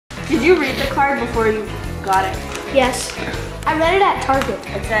Did you read the card before you got it? Yes. I read it at Target.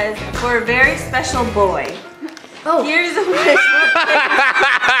 It says, for a very special boy. Oh. Here's a wish.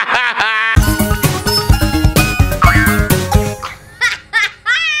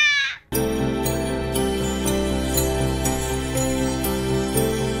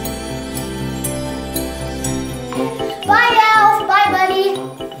 Bye, Elf. Bye, buddy.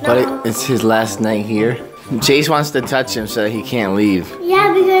 But it's his last night here. Chase wants to touch him so he can't leave.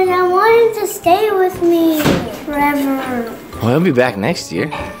 Yeah, because I want him to stay with me forever. Well, he'll be back next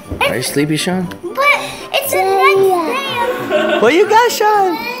year. Are you sleepy, Sean? But it's the next day. What you got,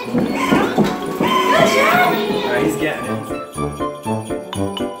 Sean? Alright, he's getting it.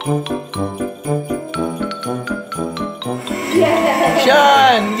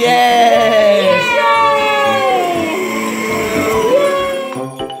 Sean, yay!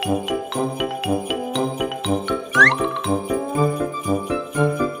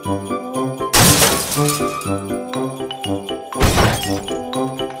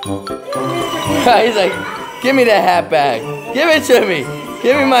 He's like, give me that hat back. Give it to me.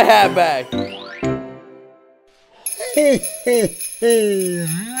 Give me my hat back.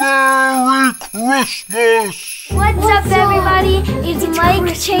 Merry Christmas! What's up, everybody? It's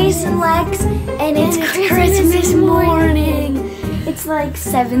Mike, Chase, and Lex, and it's Christmas morning. It's like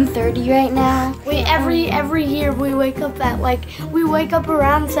 7:30 right now. Every year we wake up at around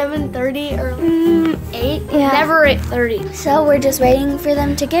 7:30 or 8. Yeah. Never 8:30. So we're just waiting for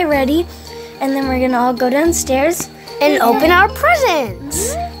them to get ready, and then we're gonna all go downstairs and open our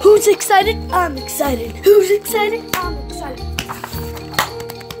presents. Who's excited? I'm excited. Who's excited? I'm excited.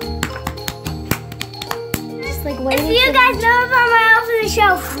 Just like waiting. If you guys know about my Elf on the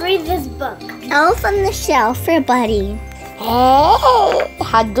Shelf, read this book. Elf on the Shelf for Buddy. Hey,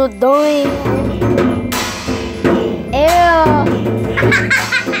 how you doing? Ew.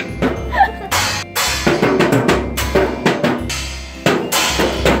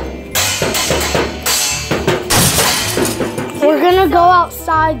 We're gonna go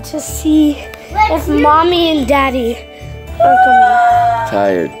outside to see if Mommy and Daddy are coming.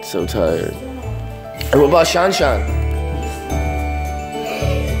 Tired, so tired. Hey, what about Sean?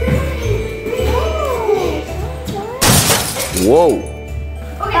 Whoa.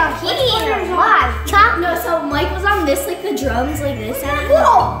 No, so Mike was on this, like the drums, like this.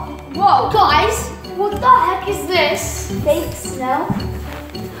 Whoa! Whoa, guys! What the heck is this? Fake snow?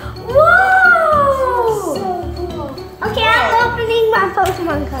 Whoa! So cool. Okay, I'm opening my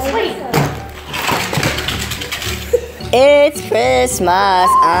Pokemon card. Wait. It's Christmas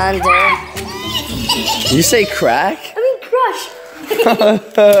under. You say crack? I mean, crush.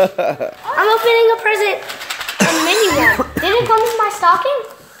 I'm opening a present. A mini one. Did it come in my stocking?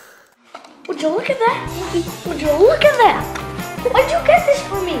 Would you look at that? Would you look at that? Why'd you get this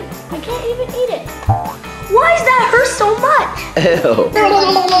for me? I can't even eat it. Why does that hurt so much? Ew.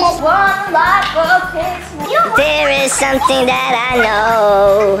 One life of Christmas. There is something that I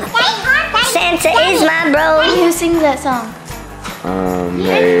know. Santa is my bro. Who sings that song?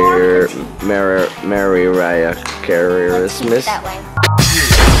 Mary Raya Carey Christmas. That way.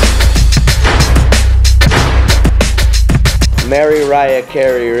 Mary Raya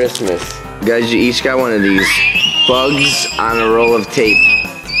Carey Christmas. Guys, you each got one of these bugs on a roll of tape.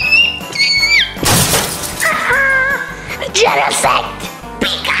 Genesect!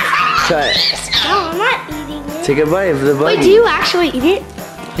 Try it. No, I'm not eating it. Take a bite of the buggy. Wait, do you actually eat it?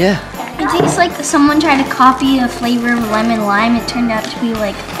 Yeah. It tastes like someone tried to copy a flavor of lemon lime. It turned out to be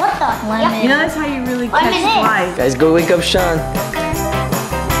like What the? lemon. You know that's how you really catch flies. Guys, go wake up Sean.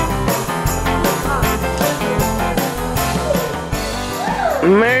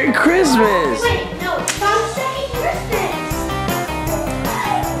 Merry Christmas! Wait, no, Sean's saying Christmas.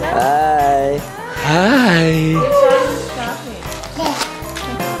 Hi. Hi.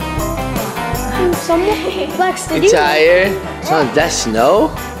 Lex, did You tired? Sean, that's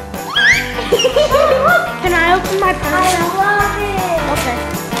snow? Can I open my present? I love it. Okay.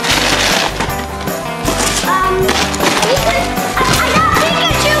 I got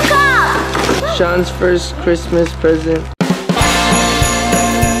Pikachu cup. Sean's first Christmas present.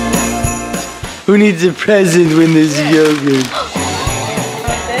 Who needs a present when there's yogurt?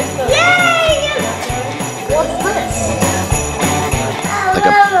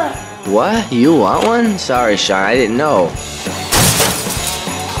 What? You want one? Sorry, Sean, I didn't know.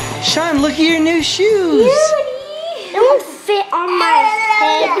 Sean, look at your new shoes. It won't fit on my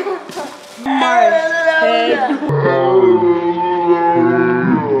head.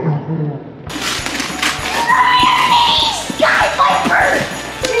 Sky Viper!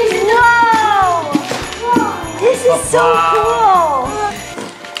 Whoa! This is so cool!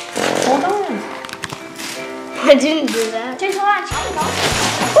 I didn't do that. Just watch.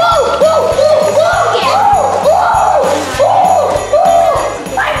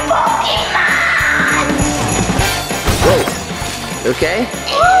 My Pokemon! Whoa. Okay?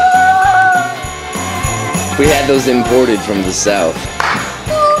 We had those imported from the south.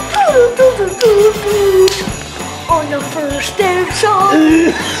 On the first day of summer,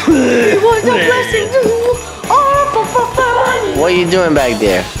 it was a blessing to all. What are you doing back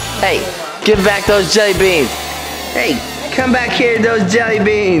there? Hey, give back those jelly beans. Hey, come back here, those jelly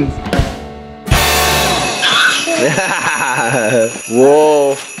beans.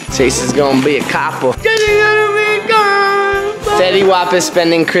 Whoa, Chase is gonna be a copper. Teddy Wap is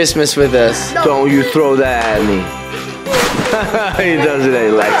spending Christmas with us. Don't you throw that at me. He does it, hey,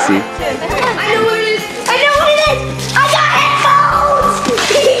 Lexi. I know what it is. I know what it is. I got headphones.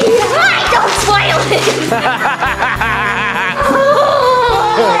 Don't spoil it.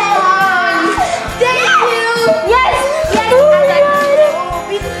 Thank you. Yes.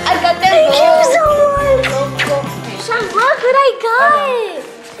 I got them. Thank you so much. Sean, look what I got.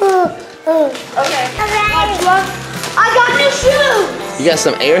 Okay. I got new shoes. You got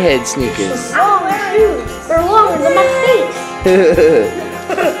some Airhead sneakers. Oh, shoes. They're longer than my face.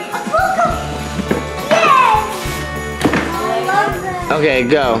 Okay,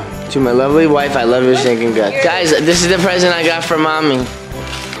 go. To my lovely wife, I love your stinking guts. Guys, this is the present I got from Mommy.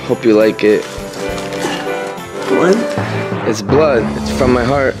 Hope you like it. What? It's blood. It's from my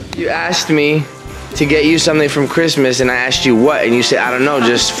heart. You asked me to get you something from Christmas, and I asked you what, and you said, I don't know,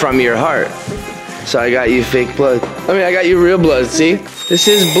 just from your heart. So I got you fake blood. I mean, I got you real blood, see? This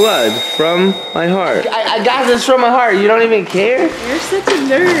is blood from my heart. I got this from my heart. You don't even care? You're such a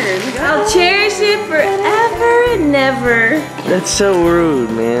nerd. I'll cherish it forever and never. That's so rude,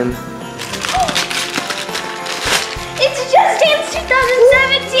 man. It's Just Dance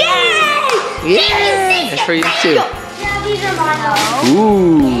 2017! Yeah, that's for you too. Yeah, these are mine.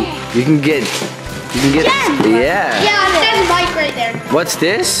 Ooh, you can get, yeah. Yeah, there's Mike right there. What's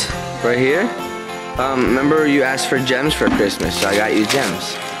this right here? Remember you asked for gems for Christmas, so I got you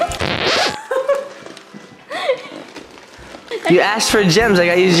gems. You asked for gems, I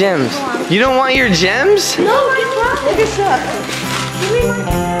got you gems. You don't want your gems? No, look at Chuck.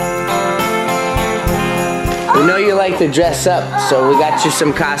 We know you like to dress up, so we got you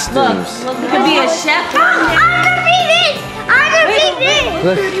some costumes. Look, you could be a chef. I'm gonna be this! I'm gonna be this!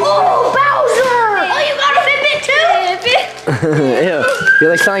 Look. Oh, Bowser! Oh, you got a Fitbit too? Ew, you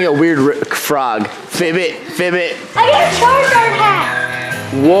like sound like a weird frog. Fibbit, Fibbit. I got a Charizard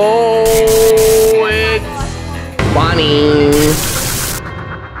hat! Whoa, it's Bonnie.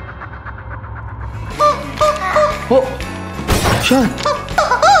 Whoa, Sean.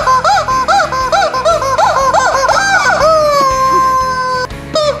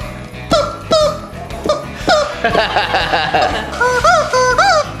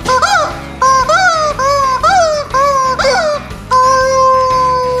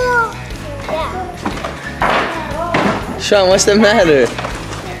 Sean, what's the matter?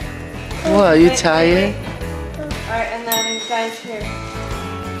 What, are you tired? Alright, and then guys here.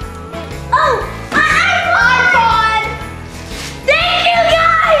 Oh, iPod! Thank you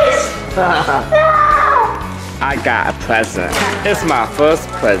guys! I got a present. It's my first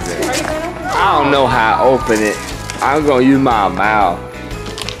present. I don't know how to open it. I'm gonna use my mouth.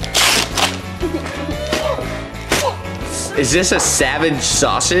 Is this a savage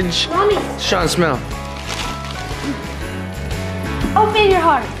sausage? Mommy, Sean, smell. open your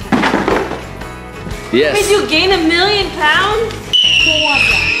heart. Yes. Did you gain 1 million pounds?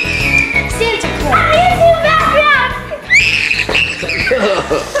 Santa Claus. I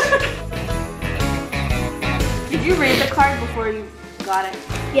Did you read the card before you got it?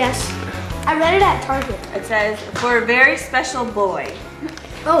 Yes. I read it at Target. It says, for a very special boy.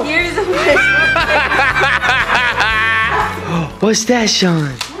 Oh. Here's a wish. What's that,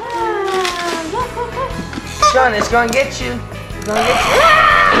 Sean? Sean, it's gonna get you. It's gonna get you.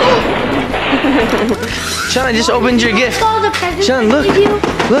 Sean, I just opened your gift. All the presents Sean, I look. gave you.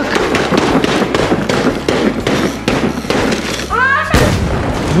 Look.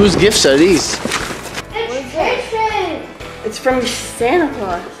 Whose gifts are these? It's Christmas. It's from Santa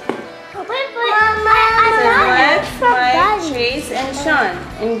Claus. I'm Let's Mike, Chase, and Sean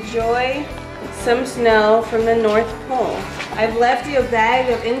enjoy some snow from the North Pole. I've left you a bag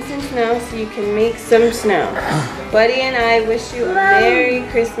of instant snow so you can make some snow. Buddy and I wish you a Merry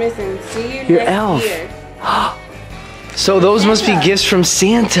Christmas and see you Your next elf. year. So those must be gifts from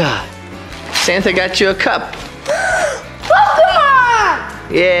Santa. Santa got you a cup. Pokemon!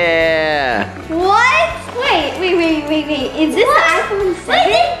 Yeah. What? Wait. Is this the iPhone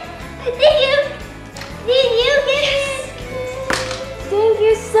 7? Did you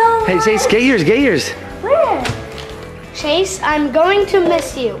Hey, Chase, get yours. Where? Chase, I'm going to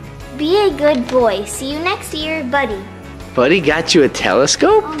miss you. Be a good boy. See you next year, buddy. Buddy got you a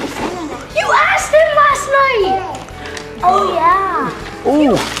telescope? You asked him last night. Oh yeah.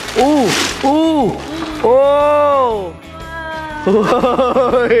 Ooh. Oh.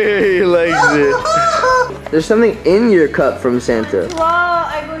 He likes it. There's something in your cup from Santa. Wow,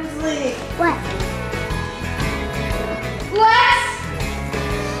 I go to sleep. What?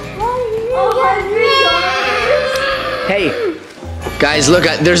 Hey, guys, look!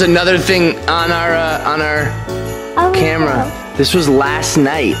 There's another thing on our camera. This was last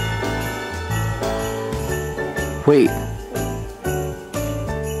night. Wait.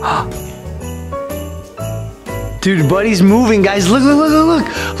 Dude, Buddy's moving, guys.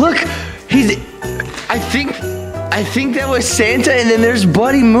 Look! He's. I think that was Santa, and then there's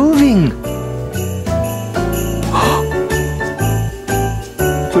Buddy moving.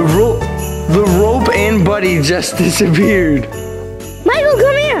 The rope and Buddy just disappeared. Michael,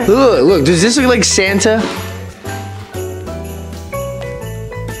 come here. Look, does this look like Santa?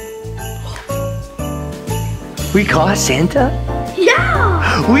 We caught Santa?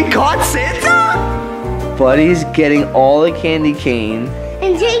 Yeah. We caught Santa? Buddy's getting all the candy cane.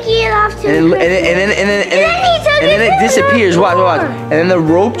 And taking it off to And then it disappears. Watch. And then the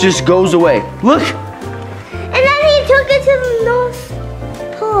rope just goes away. Look. And then he took it to the North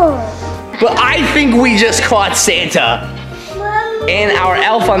Pole. But I think we just caught Santa. And our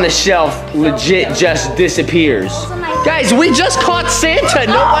elf on the shelf legit just disappears. Guys, we just caught Santa.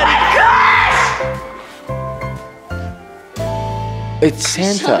 Nobody. It's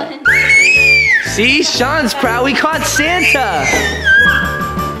Santa. See, Sean's proud. We caught Santa.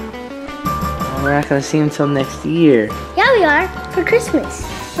 We're not gonna see him till next year. Yeah, we are. For Christmas.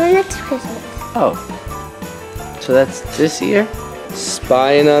 For next Christmas. Oh. So that's this year?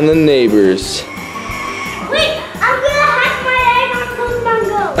 Spying on the neighbors. Wait, I'm gonna hack my egg on Pokemon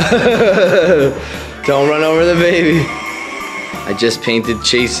Go. Don't run over the baby. I just painted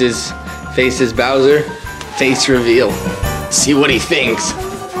Chase's face as Bowser. Face reveal. See what he thinks.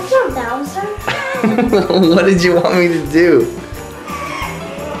 That's not Bowser. What did you want me to do?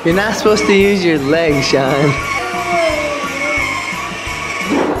 You're not supposed to use your legs, Sean.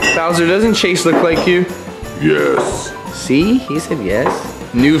 Bowser, doesn't Chase look like you? Yes. See? He said yes.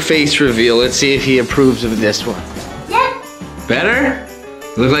 New face reveal. Let's see if he approves of this one. Yep. Better?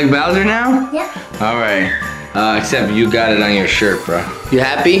 Look like Bowser now? Yep. Alright. Except you got it on your shirt, bro. You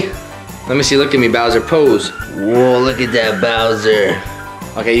happy? Let me see. Look at me, Bowser. Pose. Whoa, look at that, Bowser.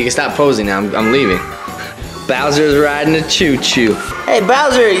 Okay, you can stop posing now. I'm leaving. Bowser's riding a choo-choo. Hey,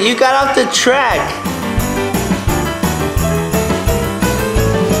 Bowser, you got off the track.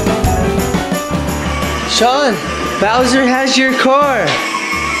 Sean, Bowser has your car.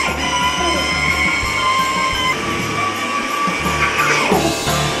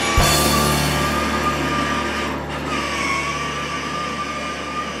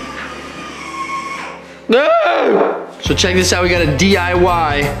 No! So check this out, we got a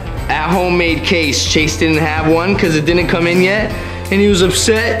DIY at-home made case. Chase didn't have one because it didn't come in yet, and he was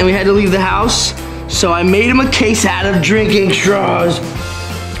upset and we had to leave the house. So I made him a case out of drinking straws.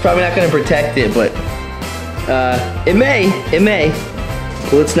 It's probably not gonna protect it, but it may.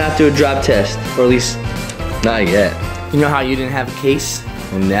 But let's not do a drop test, or at least not yet. You know how you didn't have a case?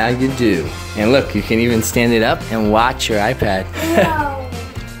 And now you do. And look, you can even stand it up and watch your iPad. No.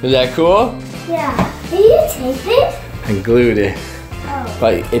 Is that cool? Yeah. Did you tape it? I glued it. Oh.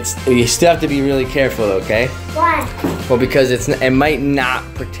 But you still have to be really careful, okay? Why? Well, because it might not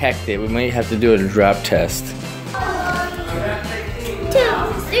protect it. We might have to do a drop test. 2,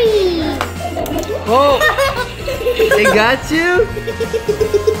 3. Oh! They got you?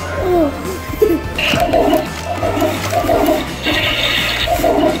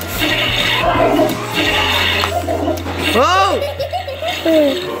 Oh!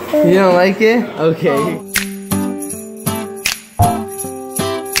 You don't like it? Okay.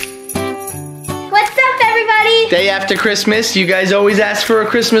 What's up, everybody? Day after Christmas, you guys always ask for a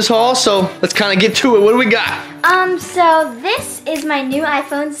Christmas haul, so let's kind of get to it. What do we got? So this is my new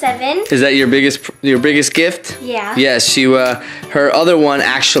iPhone 7. Is that your biggest gift? Yeah. Yes, her other one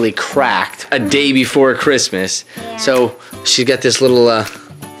actually cracked a day before Christmas. Yeah. So she got this little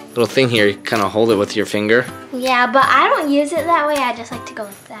thing here. You kind of hold it with your finger. Yeah, but I don't use it that way. I just like to go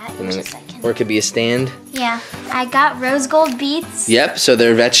like that. Or it could be a stand. Yeah. I got rose gold beets. Yep, so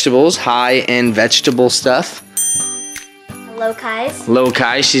they're vegetables, high-end vegetable stuff. Low-Kais.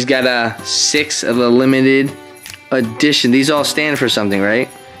 Low-Kai, she's got 6 of the limited edition. These all stand for something, right?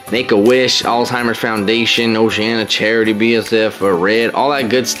 Make-A-Wish, Alzheimer's Foundation, Oceana Charity, BSF, or Red, all that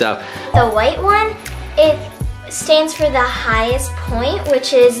good stuff. The white one, it stands for the highest point,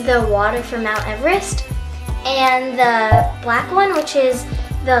 which is the water from Mount Everest. And the black one, which is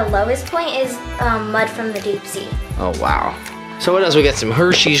the lowest point, is mud from the deep sea. Oh, wow. So what else? We got some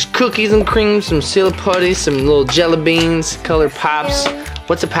Hershey's cookies and cream, some Silly Putties, some little jelly beans, colored pops.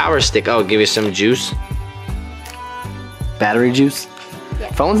 What's a power stick? Oh, give you some juice. Battery juice?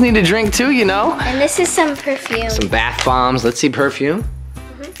 Yeah. Phones need a drink too, you know. And this is some perfume. Some bath bombs. Let's see perfume.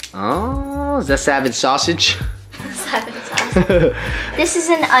 Oh, is that Savage Sausage? Savage Sausage. This is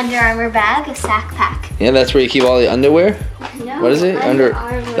an Under Armour bag, a sack pack. Yeah, that's where you keep all the underwear? No, What is it? Under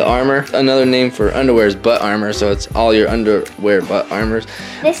The armor. Another name for underwear is butt armor, so it's all your underwear butt armors.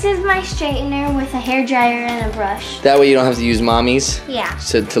 This is my straightener with a hair dryer and a brush. That way you don't have to use mommy's. Yeah.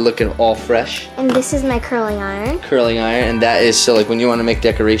 So to look at all fresh. And this is my curling iron. Curling iron, and that is so like when you want to make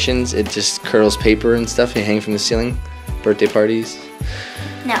decorations, it just curls paper and stuff you hang from the ceiling. Birthday parties.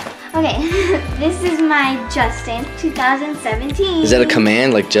 No. Okay. This is my Just Dance 2017. Is that a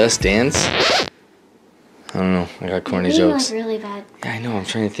command like Just Dance? I don't know. I got corny jokes. Like really bad. Yeah, I know. I'm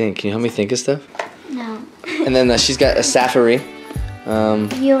trying to think. Can you help me think of stuff? No. And then she's got a Safari.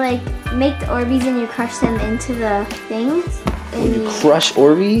 You like make the Orbeez and you crush them into the things. And You crush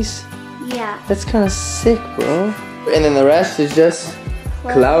Orbeez? Yeah. That's kind of sick, bro. And then the rest is just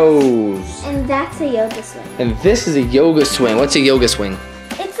clothes. And that's a yoga swing. And this is a yoga swing. What's a yoga swing?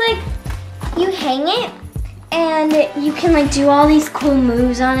 It's like you hang it and you can like do all these cool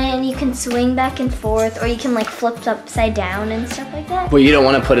moves on it and you can swing back and forth or you can like flip it upside down and stuff like that. Well, you don't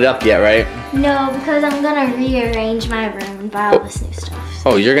want to put it up yet, right? No, because I'm gonna rearrange my room and buy all this new stuff.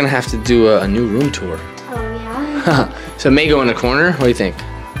 Oh, you're gonna have to do a new room tour. Oh yeah? So may go in the corner. What do you think?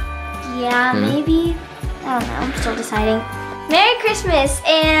 Yeah, maybe. I don't know, I'm still deciding. Merry Christmas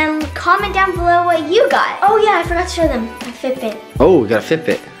and comment down below what you got. Oh yeah, I forgot to show them my Fitbit. Oh, we got a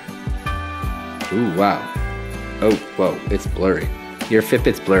Fitbit. Ooh, wow. Oh, whoa, it's blurry. Your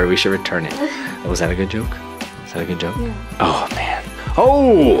Fitbit's blurry. We should return it. Oh, was that a good joke? Is that a good joke? Yeah. Oh, man.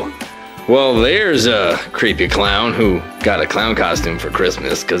 Oh! Well, there's a creepy clown who got a clown costume for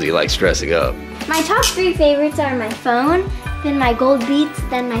Christmas because he likes dressing up. My top 3 favorites are my phone, then my gold Beats,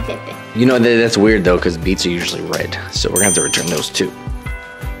 then my Fitbit. You know, that's weird, though, because Beats are usually red. So we're going to have to return those, too.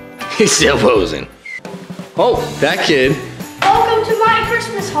 He's still posing. Oh, that kid. Welcome to my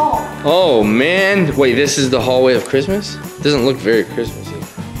Christmas haul. Oh, man. Wait, this is the hallway of Christmas? Doesn't look very Christmassy.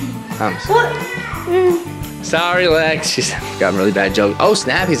 What? Sorry, Lex. She's got a really bad joke. Oh,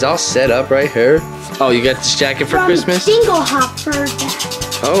 snap. He's all set up right here. Oh, you got this jacket for Christmas? Dingle Hopper.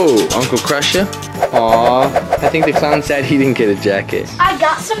 Oh, Uncle Crusher? Aw, I think the clown said he didn't get a jacket. I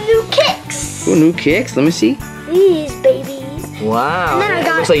got some new kicks. Ooh, new kicks. Let me see. These babies. Wow. And then I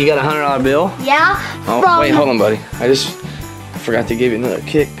got- Looks like you got a $100 bill. Yeah. Oh, wait, hold on, buddy. I just forgot to give you another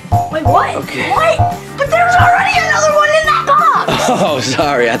kick. Wait, what? Okay. What? But there's already another one in that box. Oh,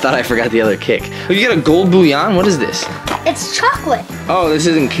 sorry. I thought I forgot the other kick. Oh, you got a gold bouillon? What is this? It's chocolate. Oh, this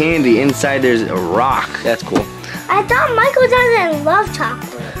isn't candy. Inside there's a rock. That's cool. I thought Michael doesn't love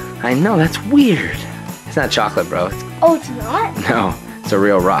chocolate. I know, that's weird. It's not chocolate, bro. Oh, it's not? No, it's a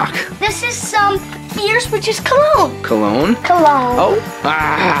real rock. This is some Fierce Witch's cologne. Cologne? Cologne. Oh,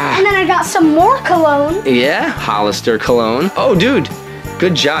 ah. And then I got some more cologne. Yeah, Hollister cologne. Oh, dude,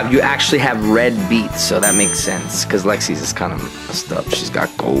 good job. You actually have red Beats, so that makes sense. Because Lexi's is kind of messed up. She's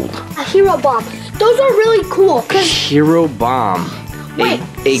got gold. A Hero Bomb. Those are really cool. Hero Bomb. Wait,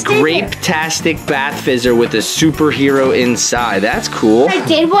 a stay grape-tastic bath fizzer with a superhero inside. That's cool. I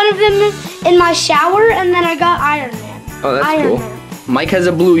did one of them in my shower, and then I got Iron Man. Oh, that's Iron cool. Man. Mike has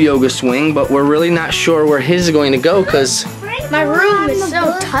a blue yoga swing, but we're really not sure where his is going to go because My room is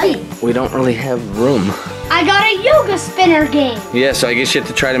so tight. we don't really have room. I got a yoga spinner game. Yeah, so I guess you have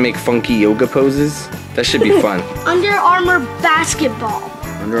to try to make funky yoga poses. That should be fun. Under Armour basketball.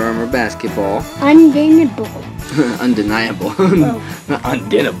 Under Armour basketball. Undeniable. Undeniable. Not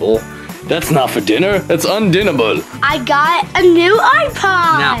undeniable. That's not for dinner. That's undeniable. I got a new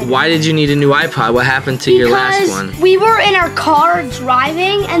iPod. Now, why did you need a new iPod? What happened to your last one? Because we were in our car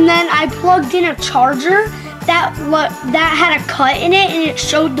driving, and then I plugged in a charger that had a cut in it, and it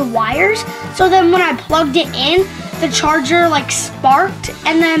showed the wires. So then when I plugged it in, the charger like sparked,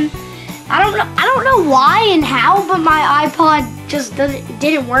 and then I don't know why and how, but my iPod just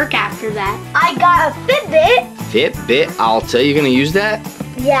didn't work after that. I got a Fitbit. Fitbit Alta. You gonna use that?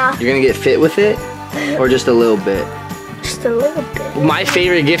 Yeah. You're gonna get fit with it, or just a little bit? Just just a little bit. My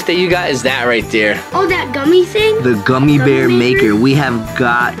favorite gift that you got is that right there. Oh, that gummy thing? The gummy bear maker. We have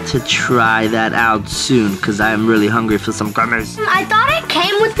got to try that out soon because I am really hungry for some gummies. I thought it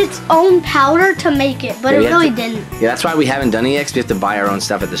came with its own powder to make it, but it really didn't. Yeah, that's why we haven't done it yet, 'cause we have to buy our own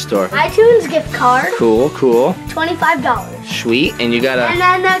stuff at the store. iTunes gift card. Cool, cool. $25. Sweet, and you got And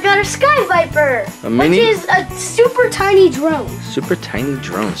then I got a Sky Viper, A mini? which is a super tiny drone. super tiny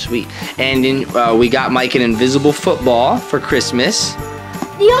drone, sweet. And then we got Mike an invisible football for Christmas.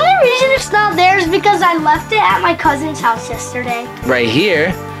 The only reason it's not there is because I left it at my cousin's house yesterday. Right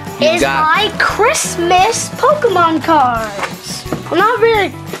here, you Is got my Christmas Pokemon cards. Well,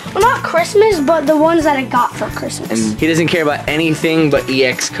 not Christmas, but the ones that I got for Christmas. and he doesn't care about anything but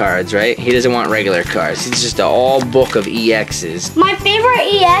EX cards, right? He doesn't want regular cards. It's just an all book of EXs. My favorite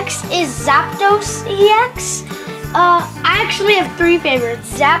EX is Zapdos EX. I actually have 3 favorites: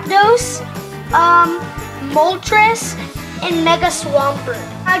 Zapdos, Moltres, and Mega Swampert.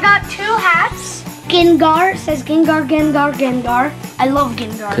 I got 2 hats. Gengar, it says Gengar, Gengar, Gengar. I love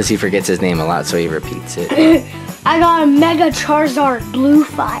Gengar. Because he forgets his name a lot, so he repeats it. I got a Mega Charizard Blue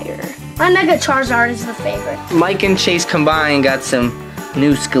Fire. My Mega Charizard is the favorite. Mike and Chase combined got some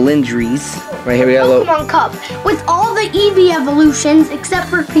new Skalindries. Right here we got a little. Pokemon Cup with all the Eevee evolutions except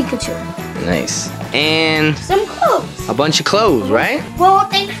for Pikachu. Nice. And Some clothes. a bunch of clothes, right? Well,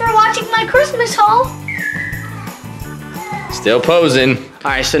 thanks for watching my Christmas haul. Still posing. All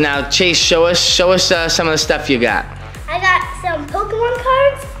right, so now Chase, show us some of the stuff you got. I got some Pokemon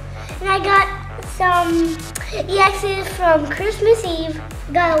cards, and I got some EXs from Christmas Eve.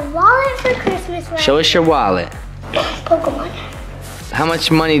 Got a wallet for Christmas. Show us your wallet. Pokemon. How much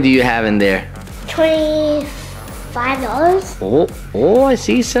money do you have in there? $25. Oh, I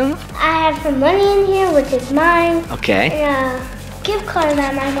see some. I have some money in here, which is mine. Okay. And a gift card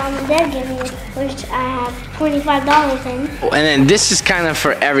that my mom and dad gave me, which I have $25 in. And then this is kind of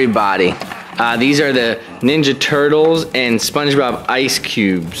for everybody. These are the Ninja Turtles and SpongeBob ice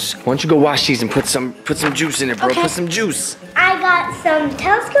cubes. Why don't you go wash these and put some juice in it, bro? Okay. Put some juice. I got some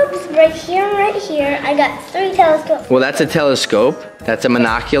telescopes right here and right here. I got 3 telescopes. Well, that's a telescope. That's a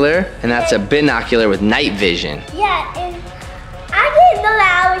monocular, and that's a binocular with night vision. Yeah, and I didn't know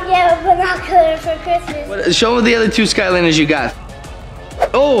that I would get a binocular for Christmas. Show them the other 2 Skylanders you got.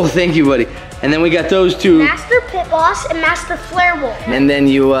 Oh, thank you, buddy. And then we got those 2. Master Pit Boss and Master Flare Wolf. And then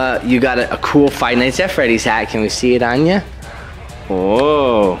you got a cool Five Nights at Freddy's hat. Can we see it on you?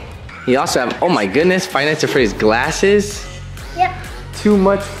 Oh. You also have, oh my goodness, Five Nights at Freddy's glasses. Yep. Too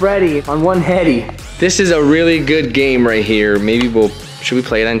much Freddy on one heady. This is a really good game right here. Maybe should we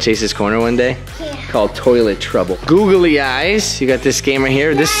play it on Chase's Corner one day? Yeah. Called Toilet Trouble. Googly eyes. You got this game right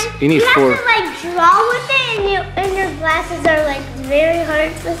here. This, you need 4. You have to like draw with it, and your glasses are like very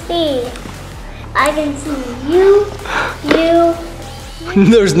hard to see. I can see you.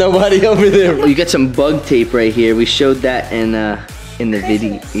 There's nobody over there. You got some bug tape right here. We showed that in the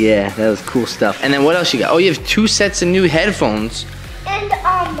video. Yeah, that was cool stuff. And then what else you got? Oh, you have 2 sets of new headphones. And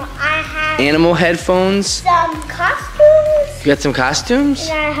I have Animal headphones. some costumes. You got some costumes?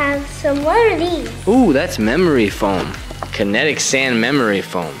 And I have some, what are these? Ooh, that's memory foam. Kinetic sand memory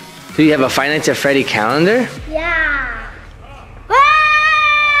foam. Do you have a Five Nights at Freddy calendar? Yeah.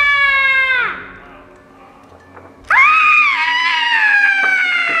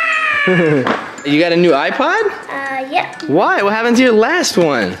 You got a new iPod? Yep. Why? What happened to your last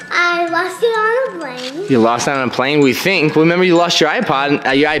one? I lost it on a plane. You lost it on a plane, we think. Remember you lost your iPod,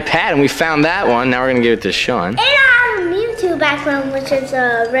 your iPad, and we found that one. Now we're gonna give it to Sean. And I have a Mewtwo background, which is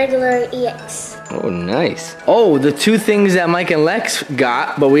a regular EX. Oh, nice. Oh, the 2 things that Mike and Lex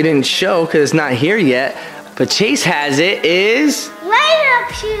got, but we didn't show because it's not here yet, but Chase has it, is Light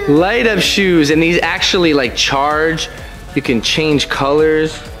up shoes. light up shoes. And these actually like charge. You can change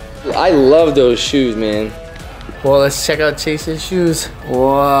colors. I love those shoes, man. Well, let's check out Chase's shoes.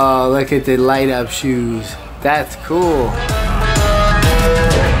 Whoa, look at the light up shoes. That's cool.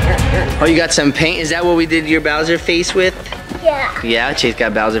 Oh, you got some paint? Is that what we did your Bowser face with? Yeah. Yeah, Chase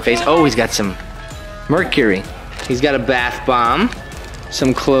got Bowser face. Oh, he's got some Mercury. He's got a bath bomb,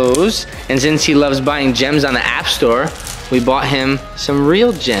 some clothes, and since he loves buying gems on the App Store, we bought him some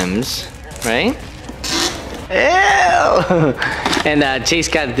real gems, right? Ew! And Chase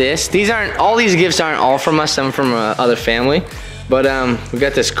got this. All these gifts aren't all from us, some from other family. But we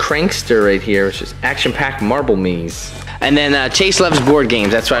got this Crankster right here, which is action-packed marble maze. And then Chase loves board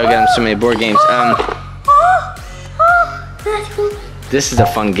games. That's why we got him so many board games. That's cool. This is a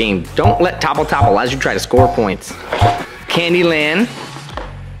fun game. Don't let Topple Topple as you try to score points. Candyland.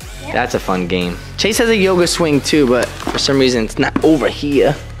 That's a fun game. Chase has a yoga swing too, but for some reason it's not over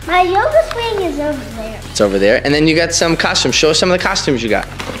here. My yoga swing is over there. It's over there. And then you got some costumes. Show us some of the costumes you got.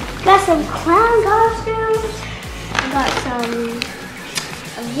 Got some clown costumes. Got some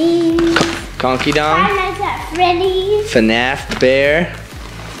of these. Conky Five Dong, Nights at Freddy's. FNAF Bear,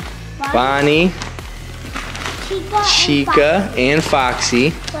 Bonnie, Chica, and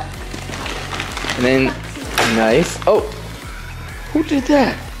Foxy. And then, nice. Oh, who did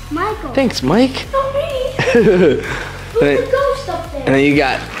that? Michael. Thanks, Mike. Oh, me. And then, Ghost up there. and then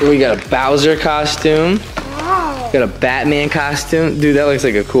we got a Bowser costume. Wow. Got a Batman costume. Dude, that looks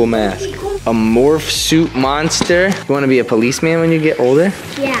like a cool mask. A morph suit monster. You want to be a policeman when you get older?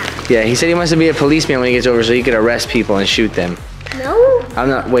 Yeah. Yeah, he said he wants to be a policeman when he gets older so he could arrest people and shoot them. No. I'm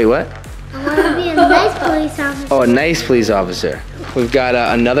not, wait, what? I want to be a nice police officer. Oh, a nice police officer. We've got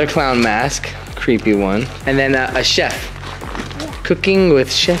another clown mask, creepy one. And then a chef. Cooking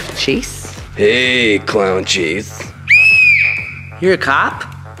with Chef Chase. Hey, Clown Chase. You're a cop?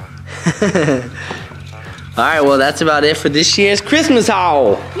 Alright, well that's about it for this year's Christmas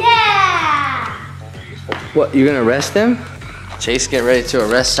haul. Yeah. What, you gonna arrest them? Chase, get ready to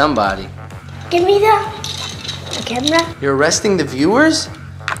arrest somebody. Give me the camera. You're arresting the viewers?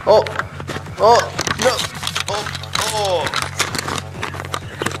 Oh, no. Oh.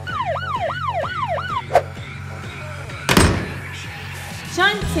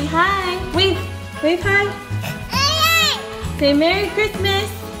 Sean, say hi. Wave hi. Say Merry Christmas.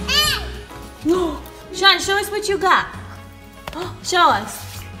 Sean, show us what you got. Show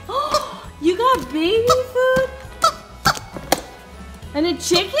us. You got baby food? And a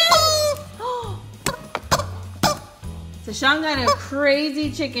chicken? So Sean got a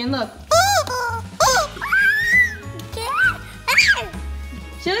crazy chicken. Look.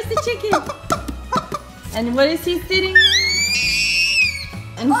 Show us the chicken. And what is he sitting?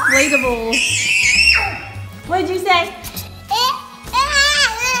 Inflatable. What'd you say?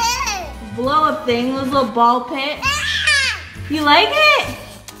 Blow up thing, those little ball pit. You like it?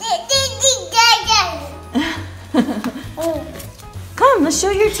 Come, let's show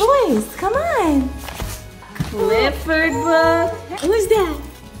your toys. Come on. Clifford book. Who's that?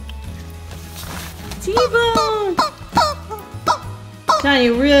 T-Bone. Sean,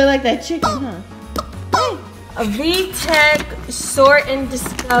 you really like that chicken, huh? Hey. A VTech Sort and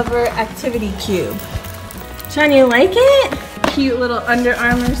Discover Activity Cube. Sean, you like it? Cute little Under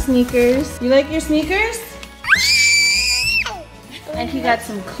Armour sneakers. You like your sneakers? And he got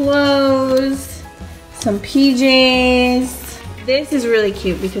some clothes, some PJs. This is really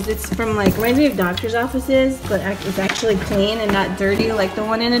cute because it's from like, reminds me of doctor's offices, but it's actually clean and not dirty like the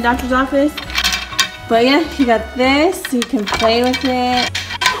one in a doctor's office. But yeah, he got this so you can play with it.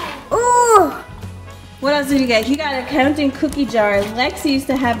 Ooh! What else did you get? He got a counting cookie jar. Lexi used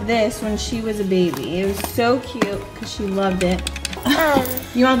to have this when she was a baby. It was so cute because she loved it.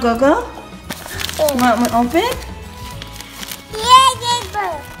 You want go-go? You want me to open?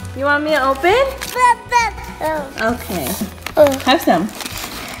 You want me to open? Okay. Have some.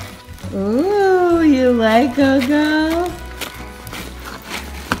 Ooh, you like go-go?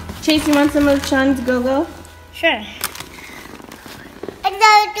 Chase, you want some of Sean's go-go? Sure.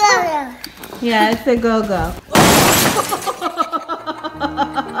 Yeah, it's a go-go.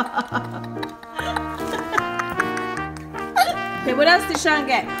 Okay, what else did Sean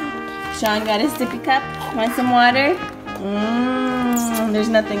get? Sean got a sippy cup. Want some water? There's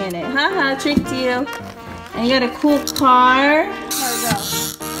nothing in it. Haha, trick to you. And you got a cool car. Car go.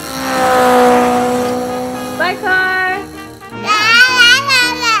 Bye, car.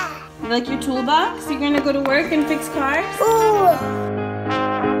 You like your toolbox? You're gonna go to work and fix cars?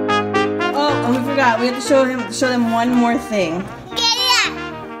 Oh, and we forgot. We have to show them one more thing.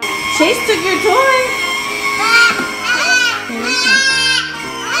 Chase took your toy.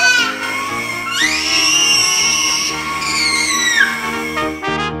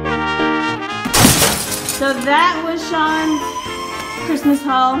 So that was Sean's Christmas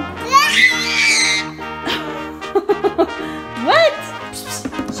haul. What?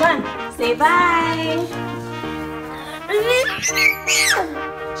 Sean, say bye.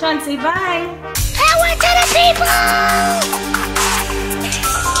 Sean, say bye. I went to the people!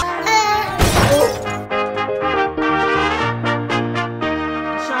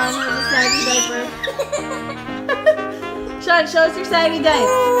 Sean has a saggy diaper. Sean, show us your saggy diaper.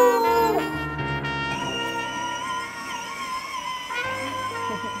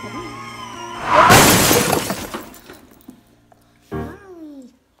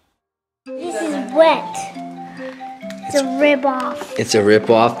 This is wet. It's a rip-off. It's a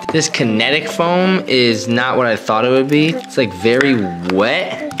rip-off. This kinetic foam is not what I thought it would be. It's like very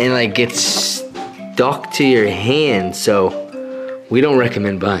wet and like gets stuck to your hand. So we don't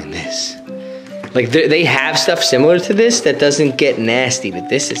recommend buying this. Like they have stuff similar to this that doesn't get nasty, but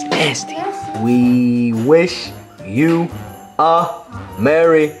this is nasty. We wish you a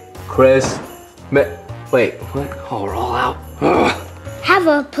Merry Christmas. Wait, what? Oh, we're all out. Ugh. Have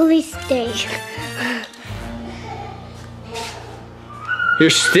a police day. You're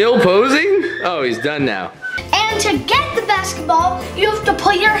still posing? Oh, he's done now. And to get the basketball, you have to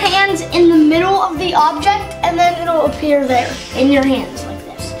put your hands in the middle of the object and then it'll appear there in your hands like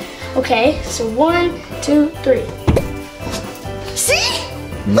this. Okay, so 1, 2, 3. See?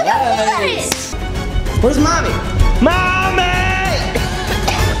 Look how cool that is. Where's Mommy? Mommy!